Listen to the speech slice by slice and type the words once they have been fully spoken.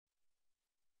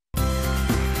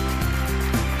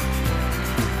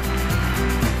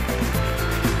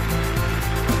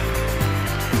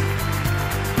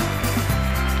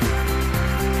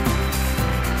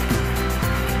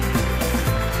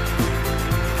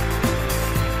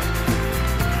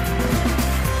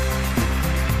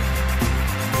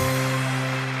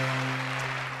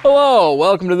Hello,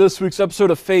 welcome to this week's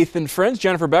episode of Faith and Friends.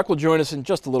 Jennifer Beck will join us in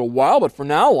just a little while, but for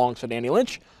now, alongside Andy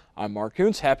Lynch, I'm Mark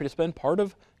Coons, happy to spend part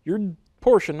of your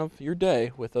portion of your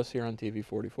day with us here on TV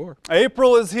 44.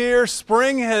 April is here,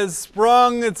 spring has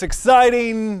sprung, it's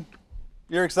exciting.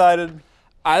 You're excited?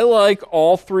 I like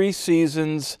all three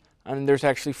seasons. I mean, there's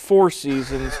actually 4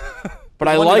 seasons, but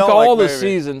I One you like don't all like, the maybe.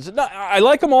 seasons. No, I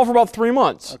like them all for about 3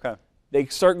 months. Okay. They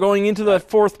start going into the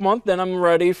 4th month, then I'm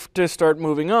ready to start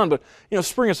moving on. But, you know,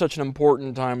 spring is such an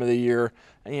important time of the year.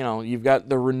 You know, you've got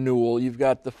the renewal, you've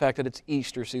got the fact that it's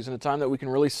Easter season, a time that we can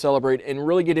really celebrate and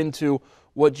really get into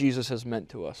what Jesus has meant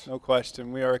to us. No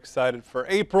question. We are excited for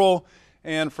April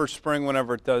and for spring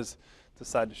whenever it does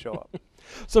decide to show up.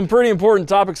 Some pretty important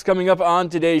topics coming up on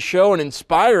today's show. An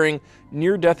inspiring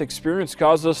near-death experience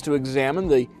caused us to examine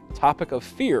the topic of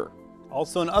fear.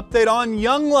 Also an update on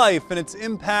Young Life and its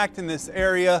impact in this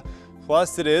area.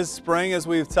 Plus it is spring, as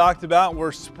we've talked about.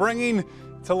 We're springing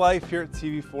to life here at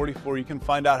TV 44. You can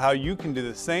find out how you can do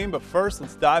the same. But first,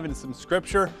 let's dive into some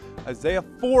scripture. Isaiah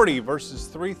 40, verses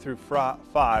 3 through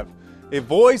 5. A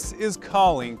voice is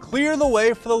calling, clear the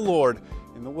way for the Lord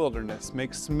in the wilderness.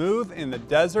 Make smooth in the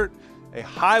desert a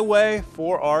highway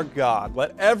for our God.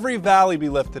 Let every valley be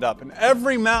lifted up and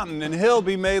every mountain and hill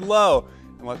be made low.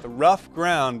 And let the rough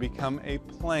ground become a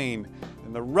plain,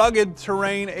 and the rugged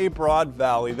terrain a broad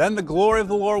valley. Then the glory of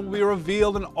the Lord will be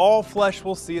revealed, and all flesh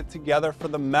will see it together, for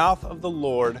the mouth of the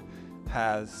Lord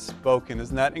has spoken.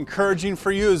 Isn't that encouraging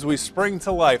for you as we spring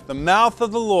to life? The mouth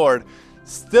of the Lord,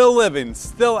 still living,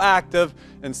 still active,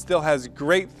 and still has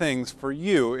great things for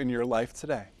you in your life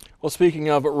today. Well, speaking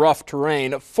of rough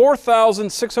terrain,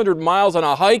 4,600 miles on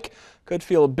a hike could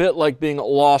feel a bit like being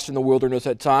lost in the wilderness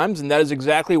at times, and that is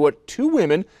exactly what 2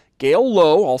 women, Gail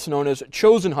Lowe, also known as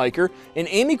Chosen Hiker, and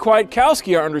Amy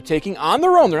Kwiatkowski are undertaking on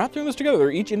their own. They're not doing this together,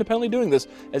 they're each independently doing this,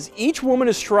 as each woman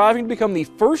is striving to become the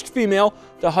first female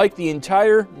to hike the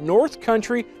entire North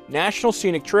Country National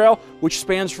Scenic Trail, which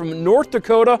spans from North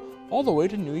Dakota all the way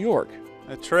to New York.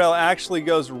 The trail actually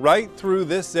goes right through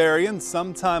this area, and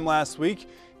sometime last week,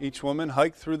 each woman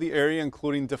hiked through the area,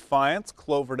 including Defiance,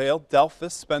 Cloverdale,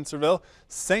 Delphos, Spencerville,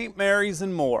 St. Mary's,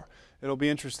 and more. It'll be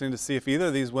interesting to see if either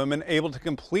of these women able to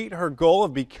complete her goal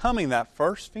of becoming that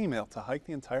first female to hike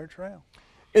the entire trail.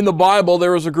 In the Bible,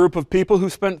 there was a group of people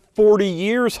who spent 40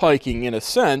 years hiking, in a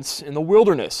sense, in the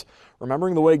wilderness,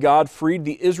 remembering the way God freed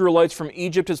the Israelites from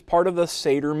Egypt as part of the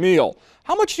Seder meal.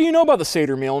 How much do you know about the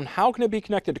Seder meal, and how can it be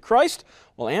connected to Christ?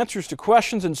 Well, answers to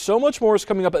questions and so much more is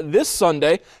coming up this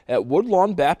Sunday at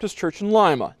Woodlawn Baptist Church in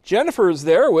Lima. Jennifer is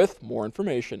there with more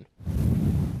information.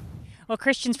 Well,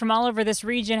 Christians from all over this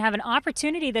region have an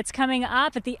opportunity that's coming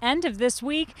up at the end of this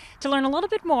week to learn a little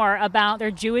bit more about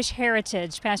their Jewish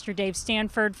heritage. Pastor Dave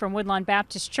Stanford from Woodlawn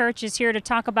Baptist Church is here to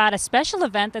talk about a special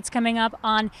event that's coming up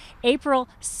on April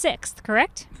 6th,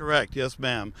 correct? Correct, yes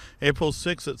ma'am. April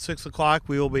 6th at 6 o'clock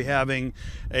we will be having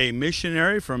a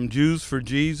missionary from Jews for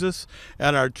Jesus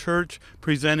at our church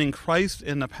presenting Christ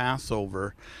in the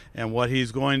Passover. And what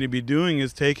he's going to be doing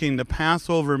is taking the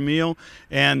Passover meal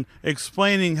and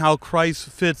explaining how Christ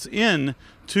fits in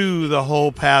to the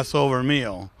whole Passover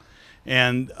meal.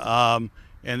 And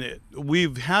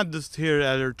we've had this here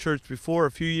at our church before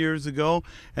a few years ago,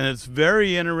 and it's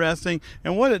very interesting.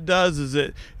 And what it does is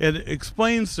it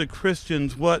explains to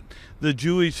Christians what the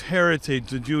Jewish heritage,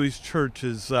 the Jewish church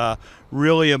is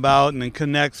really about, and it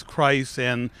connects Christ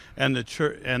and the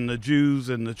church and the Jews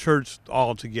and the church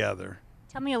all together.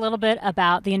 Tell me a little bit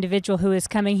about the individual who is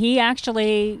coming. He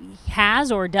actually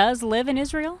has or does live in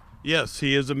Israel? Yes,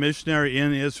 he is a missionary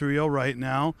in Israel right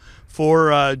now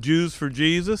for Jews for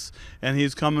Jesus, and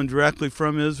he's coming directly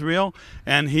from Israel.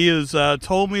 And he has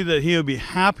told me that he would be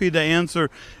happy to answer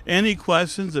any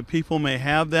questions that people may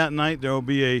have that night. There will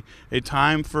be a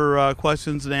time for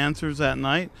questions and answers that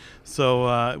night.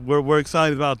 So we're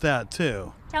excited about that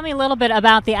too. Tell me a little bit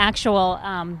about the actual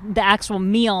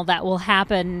meal that will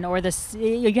happen, or are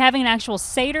you having an actual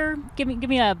Seder? Give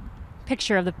me a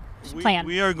picture of the plan.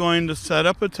 We are going to set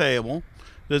up a table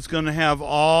that's going to have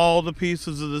all the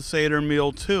pieces of the Seder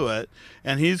meal to it,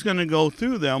 and he's going to go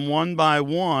through them one by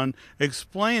one,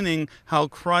 explaining how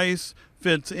Christ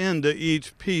fits into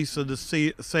each piece of the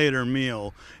Seder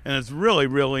meal. And it's really,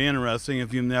 really interesting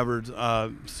if you've never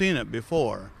seen it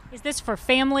before. Is this for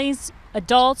families,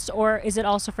 adults, or is it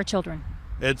also for children?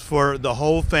 It's for the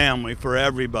whole family, for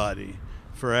everybody,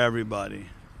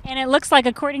 And it looks like,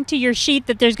 according to your sheet,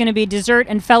 that there's going to be dessert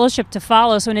and fellowship to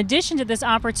follow. So in addition to this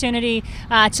opportunity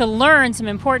to learn some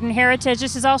important heritage,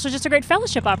 this is also just a great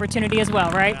fellowship opportunity as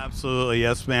well, right? Absolutely,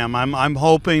 yes, ma'am. I'm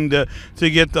hoping to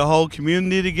get the whole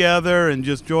community together and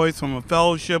just enjoy some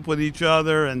fellowship with each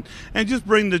other and just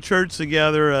bring the church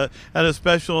together at a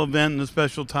special event and a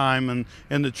special time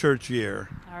in the church year.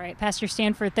 All right, Pastor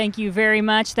Stanford, thank you very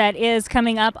much. That is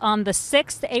coming up on the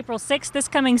 6th, April 6th, this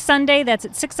coming Sunday. That's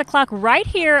at 6 o'clock right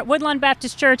here at Woodlawn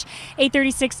Baptist Church,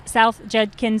 836 South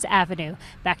Judkins Avenue.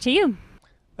 Back to you.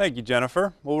 Thank you,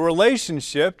 Jennifer. Well,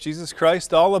 relationship, Jesus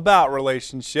Christ, all about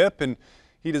relationship, and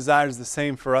He desires the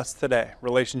same for us today.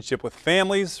 Relationship with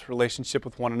families, relationship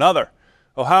with one another.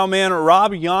 Ohio man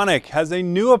Rob Yannick has a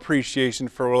new appreciation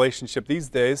for relationship these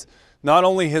days. Not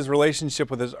only his relationship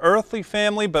with his earthly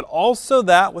family, but also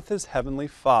that with his heavenly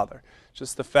Father.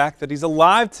 Just the fact that he's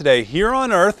alive today here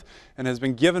on earth and has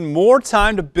been given more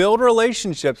time to build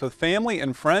relationships with family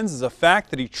and friends is a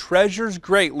fact that he treasures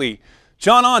greatly.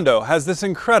 John Ondo has this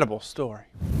incredible story.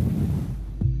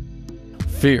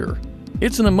 Fear.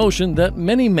 It's an emotion that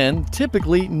many men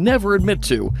typically never admit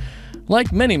to.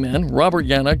 Like many men, Robert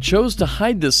Yannick chose to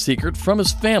hide this secret from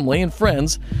his family and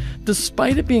friends,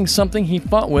 despite it being something he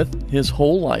fought with his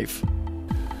whole life.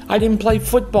 I didn't play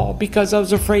football because I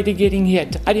was afraid of getting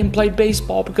hit. I didn't play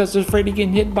baseball because I was afraid of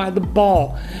getting hit by the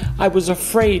ball. I was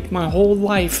afraid my whole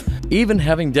life. Even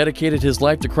having dedicated his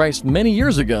life to Christ many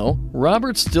years ago,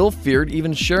 Robert still feared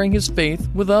even sharing his faith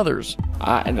with others.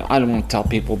 I don't want to tell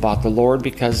people about the Lord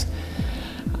because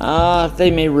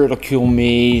they may ridicule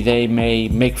me, they may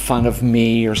make fun of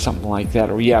me or something like that.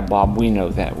 Or, yeah, Bob, we know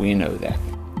that.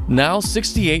 Now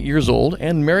 68 years old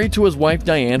and married to his wife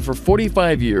Diane for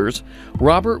 45 years,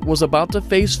 Robert was about to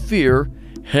face fear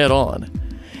head on.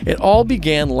 It all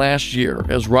began last year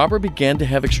as Robert began to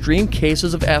have extreme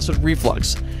cases of acid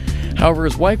reflux. However,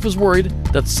 his wife was worried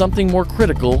that something more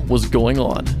critical was going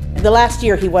on. The last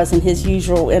year he wasn't his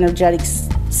usual energetic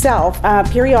self.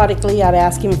 Periodically I'd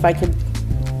ask him if I could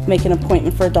make an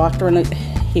appointment for a doctor, and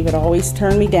he would always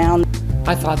turn me down.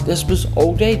 I thought this was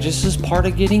old age, this is part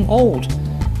of getting old.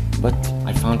 But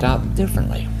I found out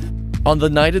differently. On the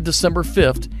night of December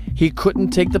 5th, he couldn't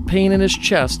take the pain in his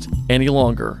chest any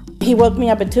longer. He woke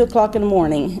me up at 2 o'clock in the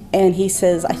morning and he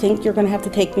says, I think you're going to have to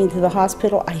take me to the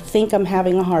hospital. I think I'm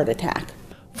having a heart attack.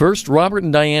 First, Robert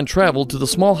and Diane traveled to the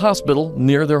small hospital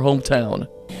near their hometown.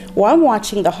 Well, I'm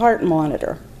watching the heart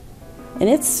monitor and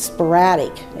it's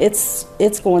sporadic. It's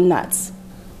going nuts.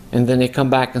 And then they come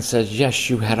back and says, yes,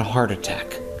 you had a heart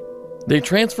attack. They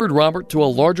transferred Robert to a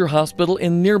larger hospital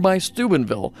in nearby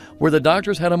Steubenville, where the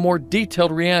doctors had a more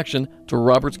detailed reaction to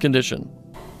Robert's condition.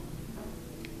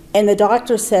 And the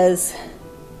doctor says,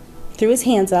 threw his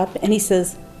hands up, and he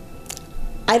says,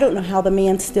 I don't know how the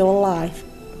man's still alive.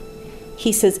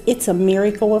 He says, it's a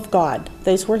miracle of God.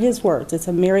 Those were his words, it's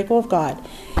a miracle of God.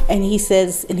 And he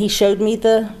says, and he showed me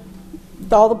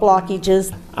all the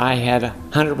blockages. I had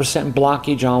 100%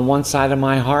 blockage on one side of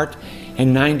my heart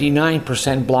and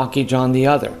 99% blockage on the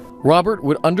other. Robert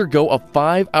would undergo a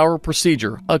 5-hour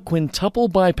procedure, a quintuple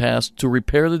bypass, to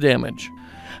repair the damage.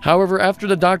 However, after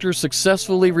the doctors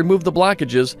successfully removed the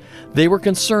blockages, they were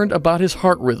concerned about his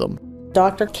heart rhythm.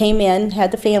 Doctor came in,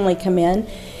 had the family come in,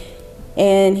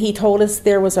 and he told us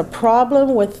there was a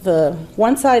problem with the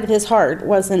one side of his heart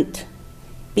wasn't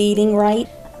beating right.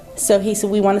 So he said,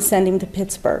 we want to send him to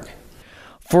Pittsburgh.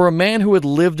 For a man who had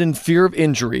lived in fear of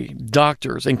injury,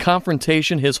 doctors, and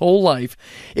confrontation his whole life,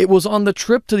 it was on the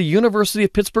trip to the University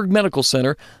of Pittsburgh Medical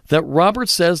Center that Robert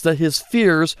says that his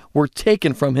fears were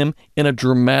taken from him in a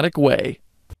dramatic way.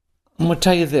 I'm going to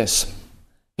tell you this.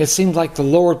 It seemed like the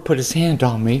Lord put his hand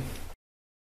on me.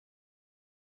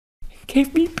 He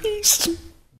gave me peace.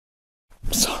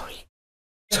 Sorry.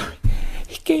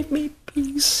 He gave me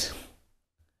peace.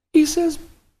 He says,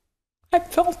 I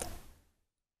felt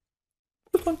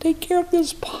we're going to take care of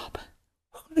this, Bob.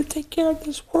 We're going to take care of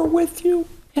this. We're with you.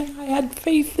 And I had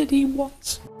faith that he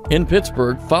was. In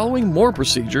Pittsburgh, following more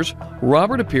procedures,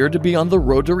 Robert appeared to be on the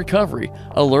road to recovery,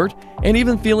 alert, and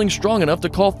even feeling strong enough to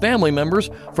call family members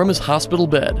from his hospital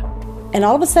bed. And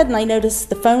all of a sudden I noticed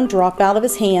the phone drop out of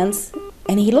his hands,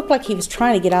 and he looked like he was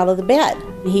trying to get out of the bed.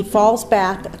 He falls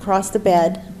back across the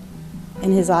bed,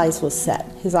 and his eyes was set.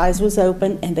 His eyes was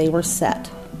open, and they were set.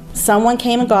 Someone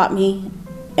came and got me,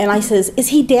 and I says, is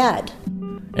he dead?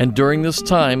 And during this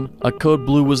time, a code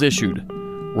blue was issued.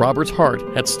 Robert's heart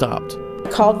had stopped. I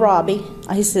called Robbie.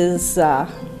 I says,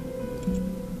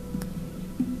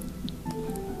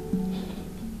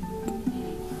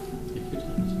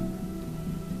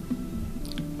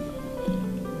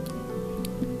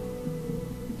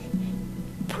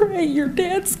 pray your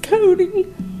dad's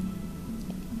coding.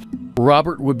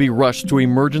 Robert would be rushed to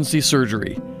emergency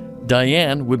surgery.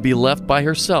 Diane would be left by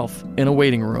herself in a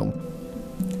waiting room.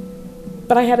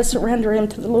 But I had to surrender him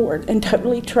to the Lord and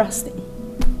totally trust him.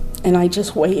 And I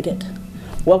just waited.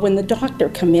 Well, when the doctor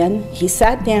came in, he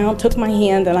sat down, took my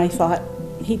hand, and I thought,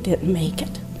 he didn't make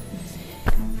it.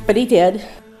 But he did.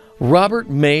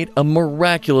 Robert made a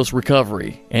miraculous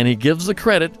recovery, and he gives the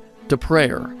credit to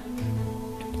prayer.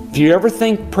 If you ever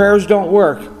think prayers don't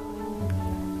work,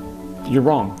 you're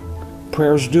wrong.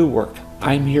 Prayers do work.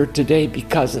 I'm here today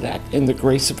because of that, in the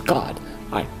grace of God.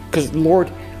 Because the Lord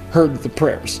heard the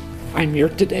prayers. I'm here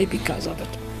today because of it.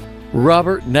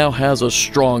 Robert now has a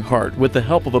strong heart with the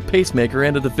help of a pacemaker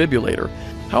and a defibrillator.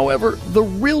 However, the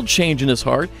real change in his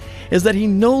heart is that he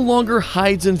no longer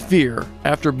hides in fear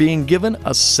after being given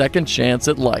a second chance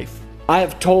at life. I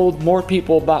have told more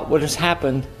people about what has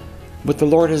happened, what the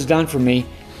Lord has done for me,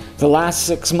 the last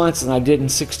 6 months than I did in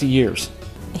 60 years.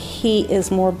 He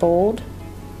is more bold,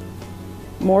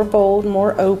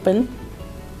 more open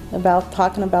about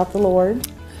talking about the Lord.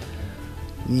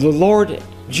 The Lord,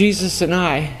 Jesus, and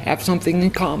I have something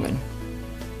in common.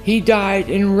 He died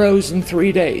and rose in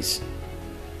 3 days.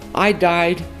 I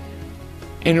died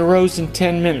and arose in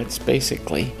 10 minutes,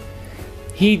 basically.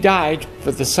 He died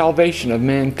for the salvation of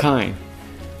mankind.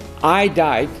 I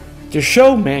died to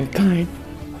show mankind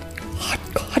what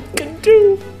God can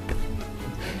do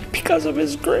because of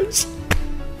His grace.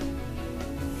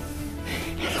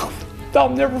 And I'll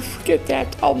never forget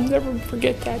that. I'll never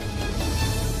forget that.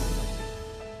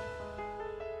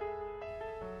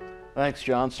 Thanks,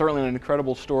 John. Certainly an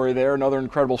incredible story there. Another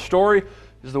incredible story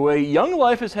is the way Young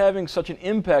Life is having such an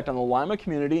impact on the Lima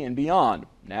community and beyond.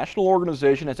 National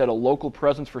organization has had a local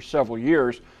presence for several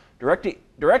years, directly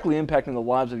impacting the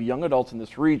lives of young adults in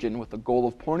this region with the goal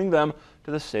of pointing them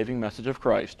to the saving message of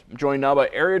Christ. I'm joined now by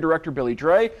Area Director Billy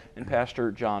Dre and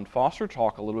Pastor John Foster to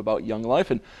talk a little bit about Young Life.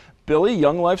 And Billy,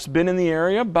 Young Life's been in the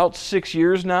area about 6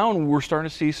 years now, and we're starting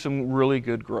to see some really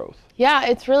good growth. Yeah,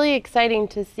 it's really exciting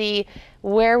to see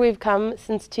where we've come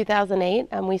since 2008.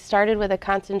 We started with a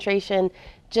concentration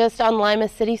just on Lima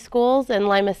City Schools and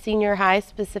Lima Senior High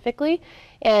specifically.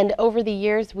 And over the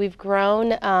years, we've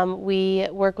grown. We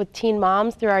work with teen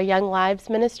moms through our Young Lives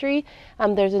ministry.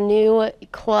 There's a new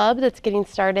club that's getting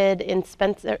started in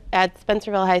at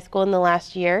Spencerville High School in the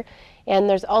last year. And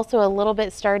there's also a little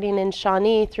bit starting in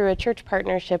Shawnee through a church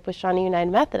partnership with Shawnee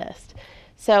United Methodist.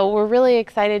 So we're really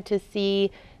excited to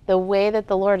see the way that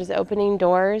the Lord is opening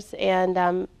doors,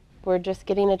 and we're just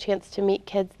getting a chance to meet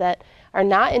kids that are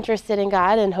not interested in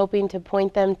God and hoping to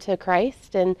point them to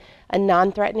Christ in a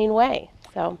non-threatening way.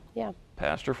 So, yeah.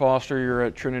 Pastor Foster, you're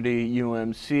at Trinity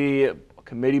UMC, a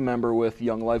committee member with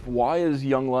Young Life. Why is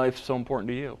Young Life so important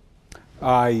to you?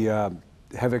 I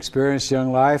have experienced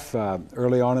Young Life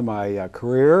early on in my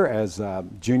career as a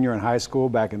junior in high school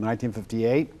back in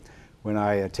 1958 when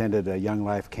I attended a Young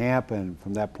Life camp, and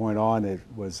from that point on it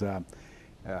was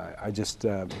I just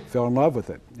fell in love with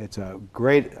it. It's a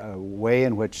great way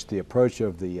in which the approach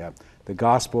of the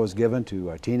gospel is given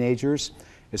to teenagers,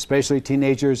 especially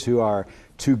teenagers who are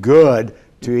too good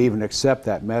to even accept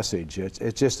that message.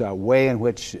 It's just a way in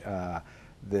which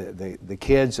the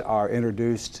kids are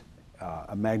introduced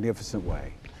a magnificent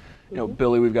way. You know,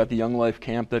 Billy, we've got the Young Life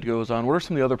camp that goes on. What are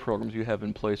some of the other programs you have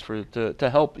in place to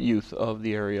help youth of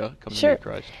the area come to know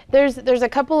Christ? There's a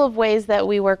couple of ways that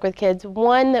we work with kids.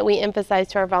 One that we emphasize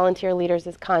to our volunteer leaders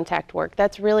is contact work.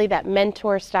 That's really that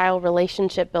mentor-style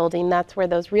relationship building. That's where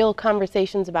those real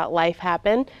conversations about life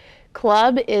happen.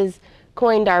 Club is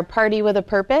coined our party with a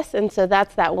purpose, and so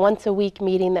that's that once-a-week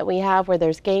meeting that we have where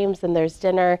there's games and there's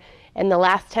dinner. And the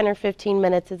last 10 or 15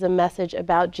 minutes is a message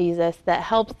about Jesus that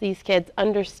helps these kids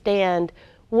understand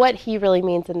what he really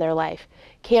means in their life.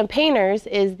 Campaigners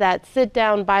is that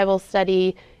sit-down Bible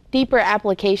study, deeper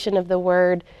application of the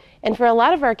Word. And for a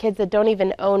lot of our kids that don't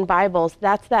even own Bibles,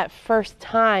 that's that first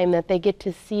time that they get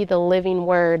to see the living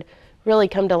Word really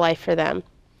come to life for them.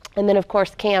 And then, of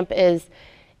course, camp is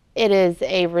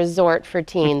a resort for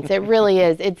teens. It really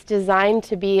is. It's designed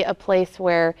to be a place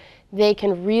where they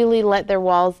can really let their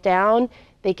walls down,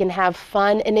 they can have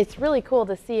fun, and it's really cool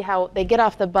to see how they get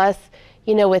off the bus,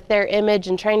 you know, with their image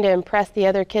and trying to impress the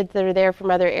other kids that are there from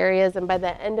other areas, and by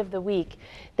the end of the week,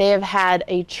 they have had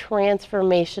a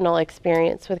transformational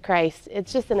experience with Christ.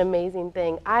 It's just an amazing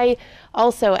thing. I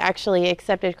also actually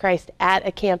accepted Christ at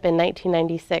a camp in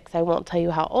 1996. I won't tell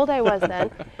you how old I was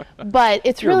then, but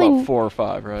it's You're really about 4 or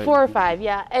 5, right? 4 or 5,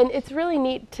 yeah. And it's really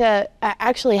neat to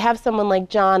actually have someone like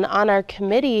John on our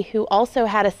committee who also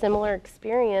had a similar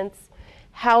experience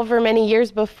however many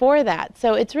years before that.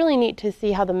 So it's really neat to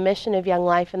see how the mission of Young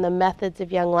Life and the methods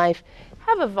of Young Life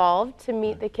have evolved to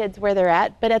meet the kids where they're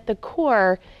at, but at the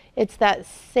core, it's that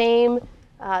same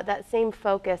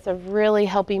focus of really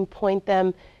helping point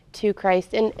them to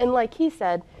Christ. And like he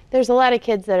said, there's a lot of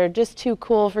kids that are just too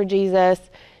cool for Jesus,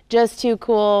 just too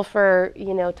cool for,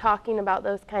 you know, talking about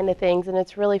those kind of things, and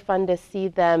it's really fun to see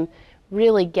them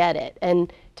really get it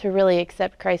and to really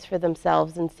accept Christ for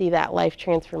themselves and see that life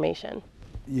transformation.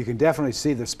 You can definitely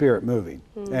see the Spirit moving,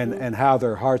 and how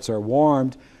their hearts are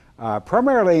warmed,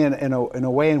 primarily in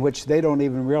a way in which they don't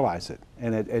even realize it.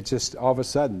 And it just, all of a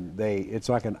sudden, it's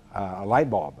like a light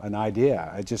bulb, an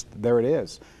idea. There it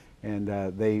is. And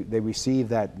they receive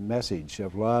that message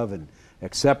of love and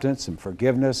acceptance and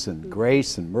forgiveness and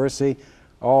grace and mercy,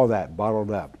 all that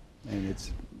bottled up. And it's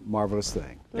a marvelous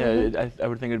thing. Yeah, I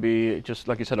would think it'd be, just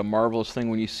like you said, a marvelous thing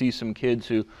when you see some kids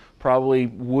who probably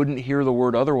wouldn't hear the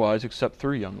word otherwise except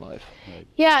through Young Life. Right.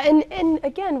 Yeah, and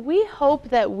again, we hope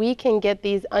that we can get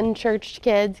these unchurched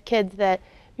kids that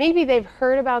maybe they've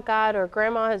heard about God or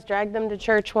grandma has dragged them to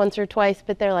church once or twice,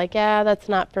 but they're like, yeah, that's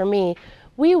not for me.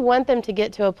 We want them to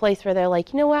get to a place where they're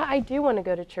like, you know what, I do want to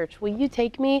go to church. Will you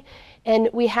take me? And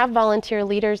we have volunteer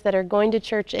leaders that are going to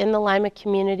church in the Lima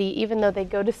community, even though they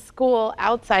go to school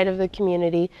outside of the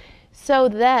community, so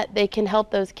that they can help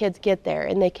those kids get there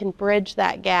and they can bridge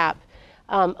that gap.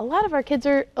 A lot of our kids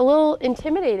are a little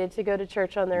intimidated to go to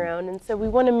church on their own, and so we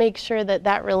want to make sure that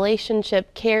that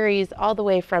relationship carries all the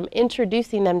way from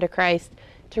introducing them to Christ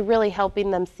to really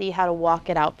helping them see how to walk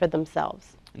it out for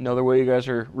themselves. Another way you guys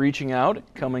are reaching out,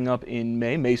 coming up in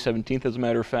May 17th as a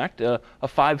matter of fact, a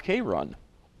 5K run.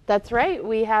 That's right.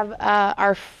 We have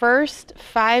our first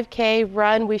 5K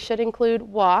run. We should include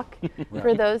walk.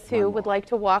 For those who would like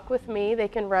to walk with me, they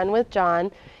can run with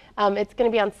John. It's going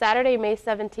to be on Saturday, May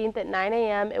 17th at 9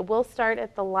 a.m. It will start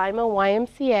at the Lima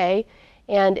YMCA,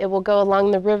 and it will go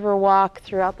along the River Walk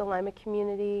throughout the Lima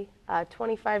community.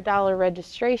 $25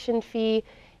 registration fee.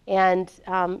 And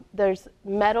there's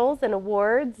medals and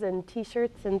awards and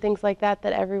T-shirts and things like that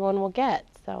that everyone will get.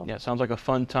 So yeah, sounds like a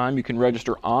fun time. You can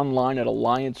register online at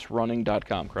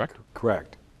alliancerunning.com, correct?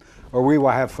 Correct. Or we will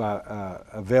have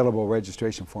available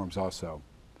registration forms also.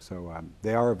 So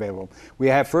they are available. We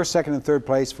have first, second, and third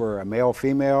place for a male,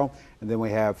 female, and then we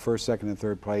have first, second, and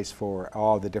third place for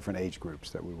all the different age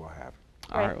groups that we will have.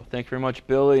 All right. Well, thank you very much,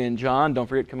 Billy and John. Don't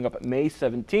forget, coming up May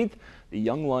 17th, the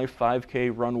Young Life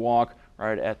 5K Run Walk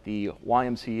right at the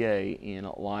YMCA in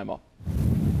Lima.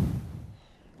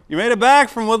 You made it back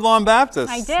from Woodlawn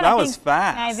Baptist. I did. That was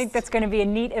fast. I think that's going to be a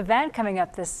neat event coming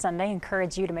up this Sunday.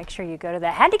 Encourage you to make sure you go to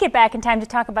that. Had to get back in time to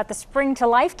talk about the Spring to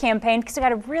Life campaign because I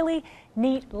got a really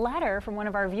neat letter from one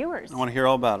of our viewers. I want to hear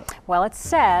all about it. Well, it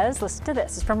says, listen to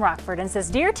this, it's from Rockford, and it says,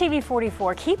 Dear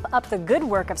TV44, keep up the good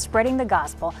work of spreading the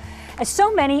gospel, as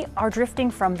so many are drifting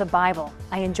from the Bible.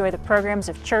 I enjoy the programs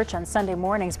of church on Sunday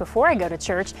mornings before I go to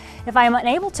church. If I am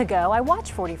unable to go, I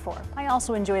watch 44. I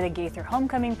also enjoy the Gaither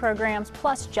Homecoming programs,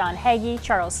 plus John Hagee,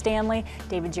 Charles Stanley,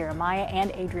 David Jeremiah,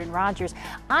 and Adrian Rogers.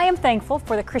 I am thankful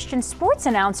for the Christian sports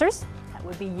announcers, that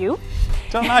would be you,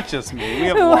 So not just me, we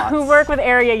have lots. who work with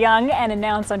Area Young and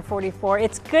announce on 44.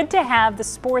 It's good to have the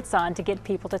sports on to get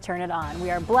people to turn it on. We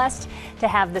are blessed to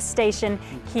have the station.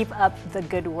 Keep up the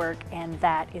good work, and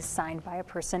that is signed by a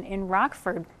person in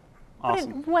Rockford.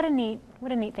 Awesome. What a neat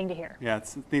thing to hear. Yeah,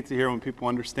 it's neat to hear when people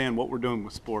understand what we're doing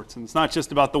with sports. And it's not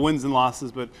just about the wins and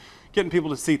losses, but getting people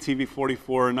to see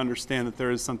TV44 and understand that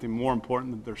there is something more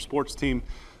important than their sports team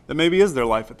that maybe is their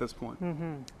life at this point.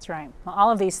 That's right. Well,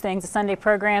 all of these things, the Sunday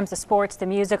programs, the sports, the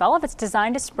music, all of it's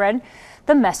designed to spread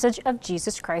the message of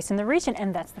Jesus Christ in the region,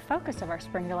 and that's the focus of our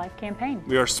Spring to Life campaign.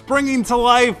 We are springing to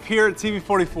life here at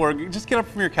TV44. Just get up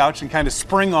from your couch and kind of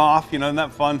spring off, you know, isn't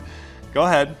that fun? Go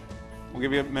ahead. We'll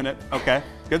give you a minute. Okay,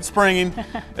 good springing.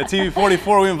 At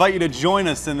TV44, we invite you to join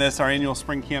us in this, our annual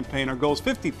spring campaign. Our goal is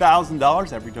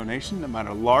 $50,000. Every donation, no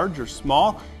matter large or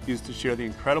small, used to share the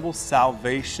incredible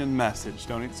salvation message.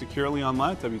 Donate securely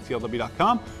online at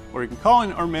WTLW.com, or you can call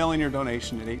in or mail in your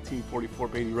donation at 1844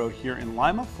 Beatty Road here in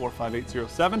Lima,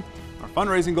 45807. Our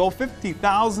fundraising goal,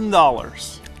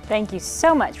 $50,000. Thank you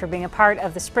so much for being a part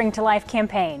of the Spring to Life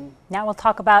campaign. Now we'll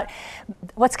talk about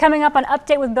what's coming up on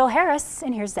Update with Bill Harris,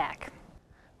 and here's Zach.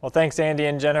 Well, thanks, Andy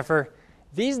and Jennifer.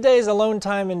 These days, alone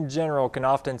time in general can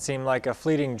often seem like a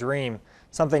fleeting dream,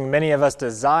 something many of us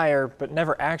desire but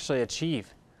never actually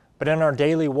achieve. But in our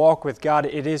daily walk with God,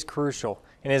 it is crucial.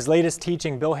 In his latest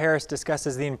teaching, Bill Harris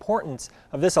discusses the importance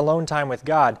of this alone time with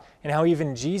God and how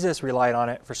even Jesus relied on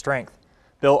it for strength.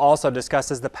 Bill also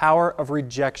discusses the power of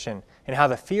rejection and how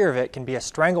the fear of it can be a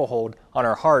stranglehold on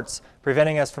our hearts,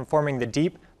 preventing us from forming the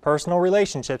deep, personal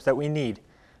relationships that we need.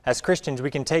 As Christians,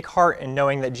 we can take heart in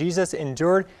knowing that Jesus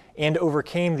endured and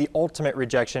overcame the ultimate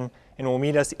rejection and will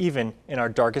meet us even in our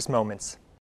darkest moments.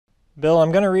 Bill,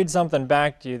 I'm going to read something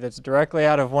back to you that's directly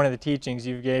out of one of the teachings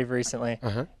you gave recently,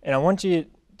 and I want you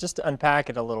just to unpack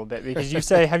it a little bit, because you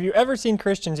say, have you ever seen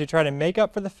Christians who try to make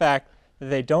up for the fact that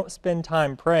they don't spend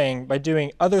time praying by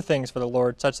doing other things for the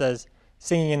Lord, such as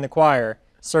singing in the choir,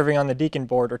 serving on the deacon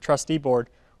board or trustee board,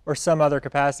 or some other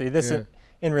capacity? This is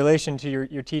in relation to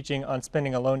your teaching on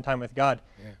spending alone time with God.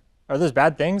 Are those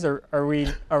bad things, or are we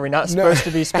not supposed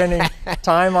to be spending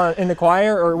time in the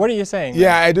choir, or what are you saying?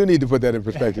 Yeah, I do need to put that in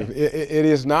perspective. It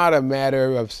is not a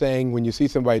matter of saying when you see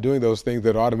somebody doing those things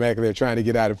that automatically they're trying to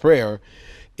get out of prayer.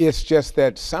 It's just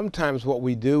that sometimes what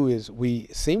we do is we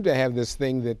seem to have this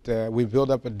thing that we build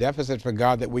up a deficit for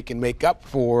God that we can make up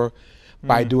for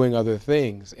by doing other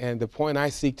things. And the point I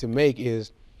seek to make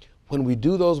is, when we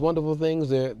do those wonderful things,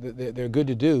 they're good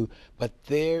to do, but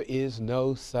there is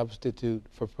no substitute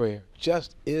for prayer.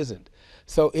 Just isn't.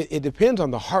 So it depends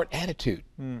on the heart attitude.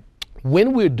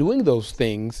 When we're doing those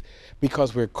things,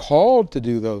 because we're called to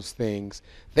do those things,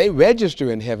 they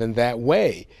register in heaven that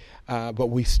way. But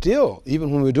we still,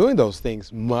 even when we're doing those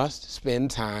things, must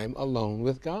spend time alone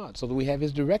with God so that we have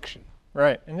His direction.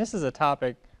 Right, and this is a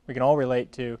topic we can all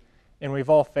relate to, and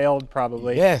we've all failed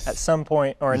probably at some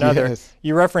point or another.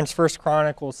 You reference 1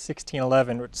 Chronicles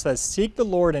 16:11, which says, "Seek the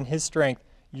Lord in His strength,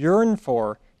 yearn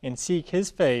for and seek His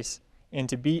face, and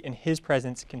to be in His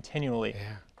presence continually."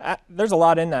 There's a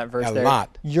lot in that verse there. A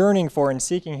lot. Yearning for and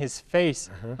seeking His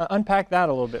face. Unpack that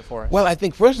a little bit for us. Well, I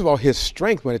think, first of all, His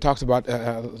strength, when it talks about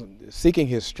seeking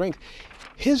His strength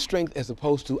as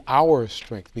opposed to our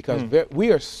strength, because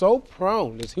we are so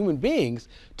prone as human beings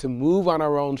to move on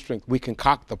our own strength. We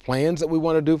concoct the plans that we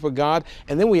want to do for God,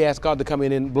 and then we ask God to come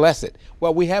in and bless it.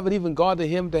 Well, we haven't even gone to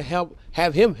Him to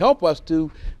have Him help us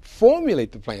to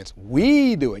formulate the plans.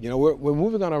 We do it. You know, we're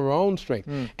moving on our own strength.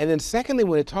 And then secondly,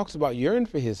 when it talks about yearn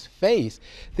for His face,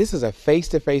 this is a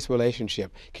face-to-face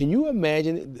relationship. Can you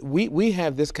imagine? We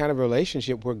have this kind of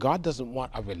relationship where God doesn't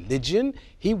want a religion.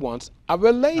 He wants a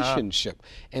relationship.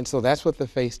 And so that's what the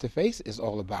face-to-face is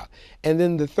all about. And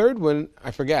then the third one,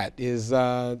 I forgot, is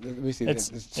let me see,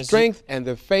 strength and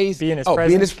the face. Be in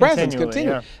His presence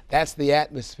continually. Yeah. That's the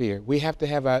atmosphere. We have to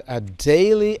have a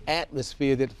daily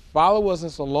atmosphere that follows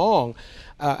us along,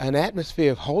 an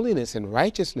atmosphere of holiness and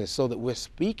righteousness, so that we're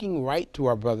speaking right to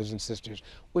our brothers and sisters.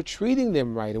 We're treating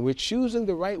them right, and we're choosing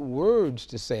the right words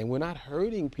to say, and we're not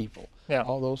hurting people.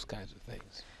 All those kinds of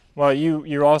things. Well,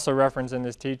 you also reference in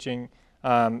this teaching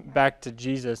back to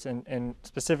Jesus, and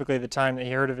specifically the time that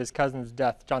He heard of His cousin's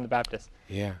death, John the Baptist.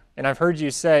 Yeah. And I've heard you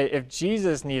say, if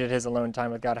Jesus needed His alone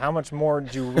time with God, how much more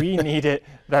do we need it?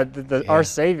 That our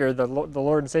Savior, the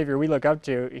Lord and Savior we look up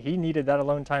to, He needed that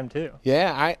alone time too.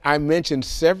 Yeah, I mentioned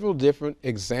several different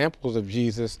examples of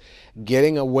Jesus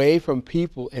getting away from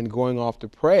people and going off to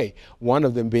pray. One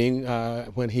of them being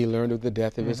when He learned of the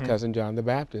death of His cousin John the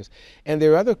Baptist. And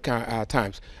there are other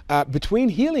times. Between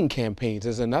healing campaigns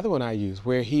is another one I use,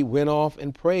 where He went off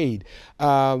and prayed.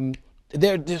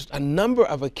 There's a number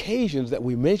of occasions that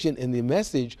we mentioned in the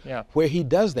message where He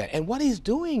does that. And what He's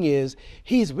doing is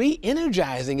He's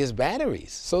re-energizing His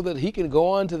batteries so that He can go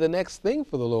on to the next thing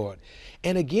for the Lord.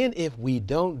 And again, if we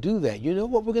don't do that, you know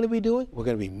what we're going to be doing? We're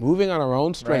going to be moving on our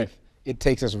own strength. It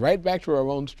takes us right back to our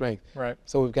own strength.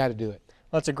 So we've got to do it.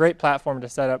 Well, it's a great platform to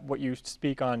set up what you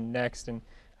speak on next in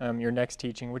your next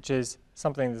teaching, which is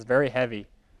something that's very heavy,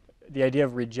 the idea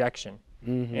of rejection.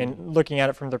 And looking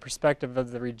at it from the perspective of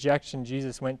the rejection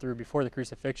Jesus went through before the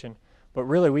crucifixion. But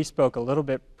really, we spoke a little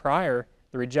bit prior,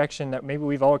 the rejection that maybe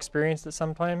we've all experienced at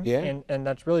some time, and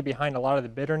that's really behind a lot of the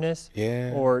bitterness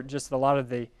or just a lot of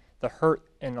the hurt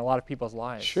in a lot of people's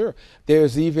lives. Sure.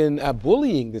 There's even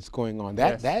bullying that's going on.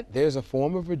 There's a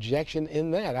form of rejection in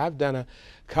that. I've done a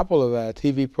couple of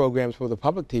TV programs for the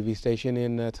public TV station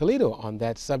in Toledo on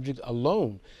that subject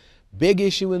alone. Big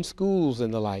issue in schools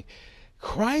and the like.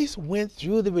 Christ went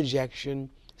through the rejection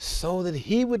so that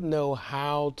He would know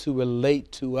how to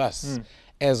relate to us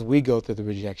as we go through the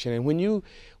rejection. And when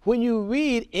you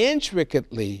read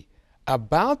intricately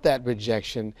about that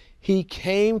rejection, He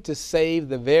came to save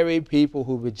the very people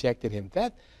who rejected Him.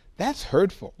 That's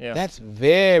hurtful. That's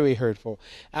very hurtful.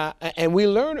 And we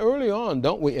learn early on,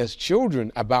 don't we, as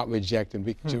children, about rejection,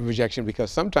 because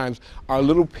sometimes our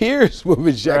little peers will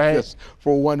reject us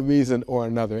for one reason or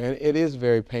another. And it is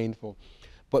very painful.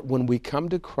 But when we come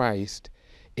to Christ,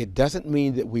 it doesn't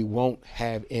mean that we won't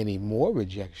have any more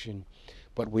rejection,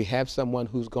 but we have someone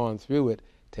who's gone through it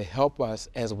to help us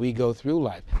as we go through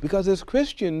life. Because as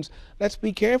Christians, let's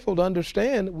be careful to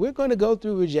understand, we're going to go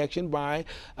through rejection by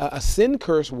a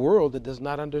sin-cursed world that does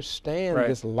not understand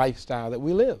this lifestyle that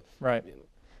we live. Right.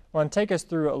 Well, and take us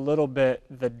through a little bit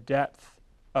the depth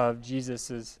of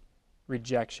Jesus's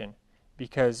rejection,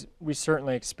 because we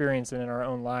certainly experience it in our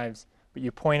own lives. But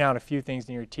you point out a few things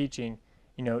in your teaching,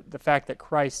 you know, the fact that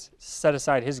Christ set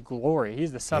aside his glory.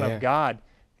 He's the Son of God.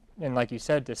 And like you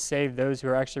said, to save those who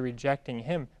are actually rejecting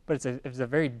him. But it's a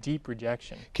very deep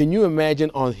rejection. Can you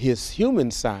imagine on his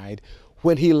human side,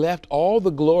 when he left all the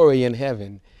glory in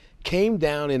heaven, came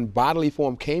down in bodily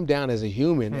form, came down as a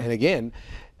human, and again,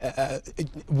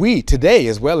 we today,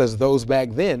 as well as those back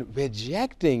then,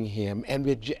 rejecting him,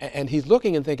 and he's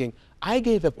looking and thinking, I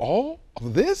gave up all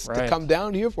of this to come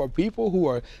down here for people who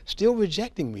are still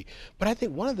rejecting me. But I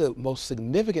think one of the most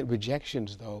significant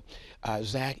rejections, though,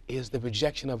 Zach, is the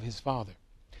rejection of his Father.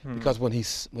 Because when he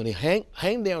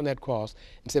hanged there on that cross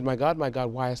and said, my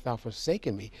God, why hast thou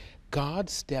forsaken me?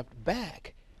 God stepped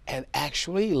back and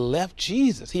actually left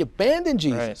Jesus. He abandoned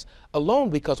Jesus alone,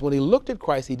 because when he looked at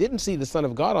Christ, he didn't see the Son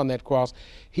of God on that cross.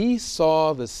 He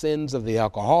saw the sins of the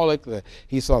alcoholic,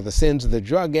 he saw the sins of the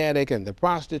drug addict and the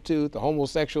prostitute, the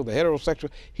homosexual, the heterosexual.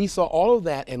 He saw all of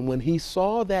that, and when he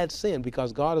saw that sin,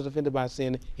 because God is offended by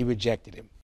sin, he rejected him.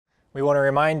 We want to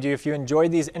remind you, if you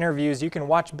enjoyed these interviews, you can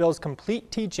watch Bill's complete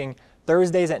teaching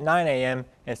Thursdays at 9 a.m.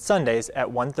 and Sundays at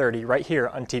 1:30 right here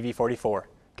on TV 44.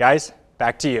 Guys,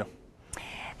 back to you.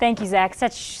 Thank you, Zach.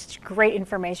 Such great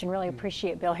information. Really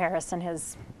appreciate Bill Harris and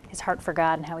his heart for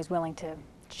God and how he's willing to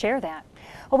share that.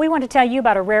 Well, we want to tell you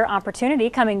about a rare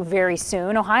opportunity coming very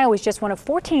soon. Ohio is just one of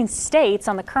 14 states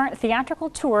on the current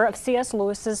theatrical tour of C.S.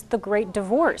 Lewis's The Great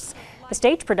Divorce. The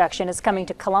stage production is coming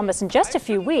to Columbus in just a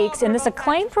few weeks. In this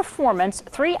acclaimed performance,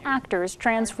 3 actors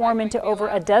transform into over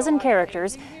a dozen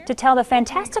characters to tell the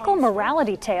fantastical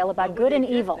morality tale about good and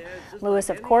evil. Lewis,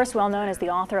 of course, well known as the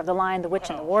author of The Lion, the Witch,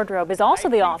 and the Wardrobe, is also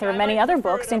the author of many other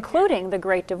books, including The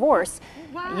Great Divorce.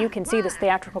 You can see this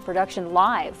theatrical production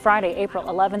live Friday, April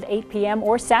 11th, 8 p.m.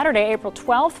 or Saturday, April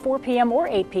 12th, 4 p.m. or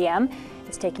 8 p.m.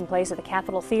 It's taking place at the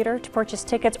Capitol Theater. To purchase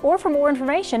tickets or for more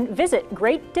information, visit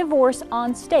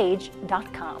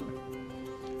greatdivorceonstage.com.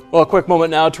 Well, a quick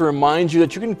moment now to remind you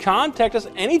that you can contact us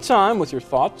anytime with your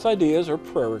thoughts, ideas, or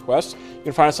prayer requests. You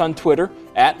can find us on Twitter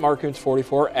at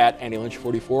MarkHoontz44, at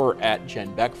AndyLynch44, or at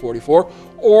JenBeck44,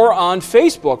 or on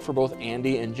Facebook for both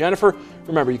Andy and Jennifer.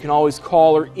 Remember, you can always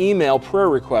call or email prayer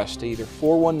requests to either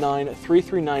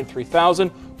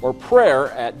 419-339-3000 or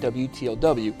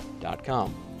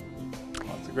prayer@WTLW.com.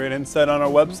 Lots of great insight on our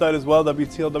website as well.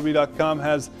 WTLW.com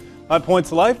has My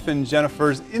Points of Life and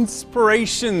Jennifer's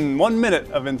inspiration, 1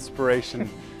 minute of inspiration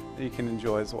that you can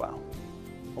enjoy as well.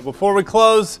 Well, before we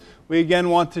close, we again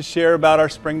want to share about our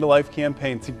Spring to Life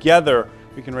campaign. Together,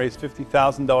 we can raise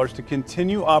 $50,000 to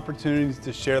continue opportunities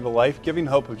to share the life-giving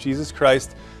hope of Jesus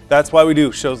Christ. That's why we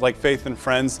do shows like Faith and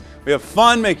Friends. We have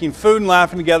fun making food and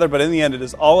laughing together, but in the end, it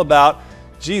is all about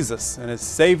Jesus and his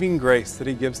saving grace that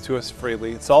he gives to us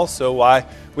freely. It's also why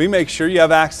we make sure you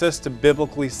have access to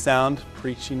biblically sound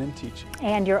preaching and teaching.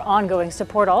 And your ongoing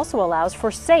support also allows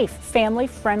for safe,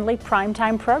 family-friendly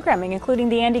primetime programming, including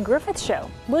The Andy Griffith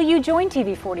Show. Will you join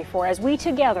TV 44 as we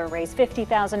together raise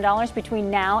 $50,000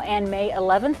 between now and May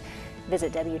 11th?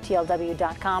 Visit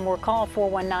WTLW.com or call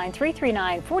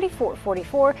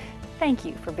 419-339-4444. Thank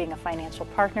you for being a financial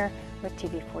partner with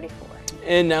TV 44.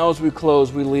 And now as we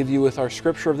close, we leave you with our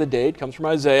scripture of the day. It comes from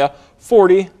Isaiah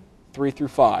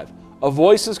 40:3-5. A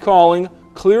voice is calling,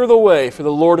 clear the way for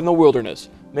the Lord in the wilderness.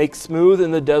 Make smooth in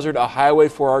the desert a highway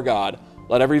for our God.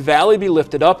 Let every valley be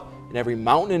lifted up and every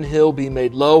mountain and hill be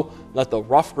made low. Let the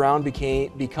rough ground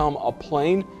become a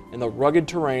plain and the rugged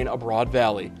terrain a broad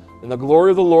valley. Then the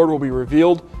glory of the Lord will be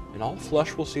revealed and all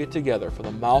flesh will see it together, for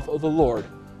the mouth of the Lord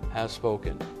has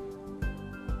spoken.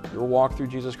 Your walk through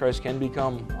Jesus Christ can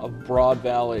become a broad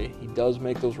valley. He does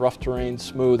make those rough terrains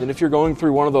smooth. And if you're going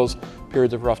through one of those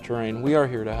periods of rough terrain, we are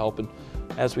here to help. And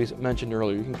as we mentioned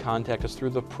earlier, you can contact us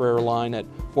through the prayer line at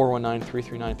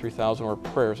 419-339-3000 or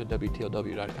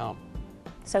prayers@WTLW.com.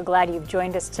 So glad you've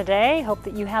joined us today. Hope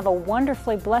that you have a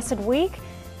wonderfully blessed week.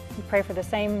 We pray for the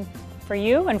same for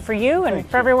you and for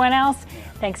everyone else.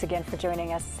 Thanks again for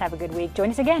joining us. Have a good week. Join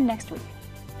us again next week.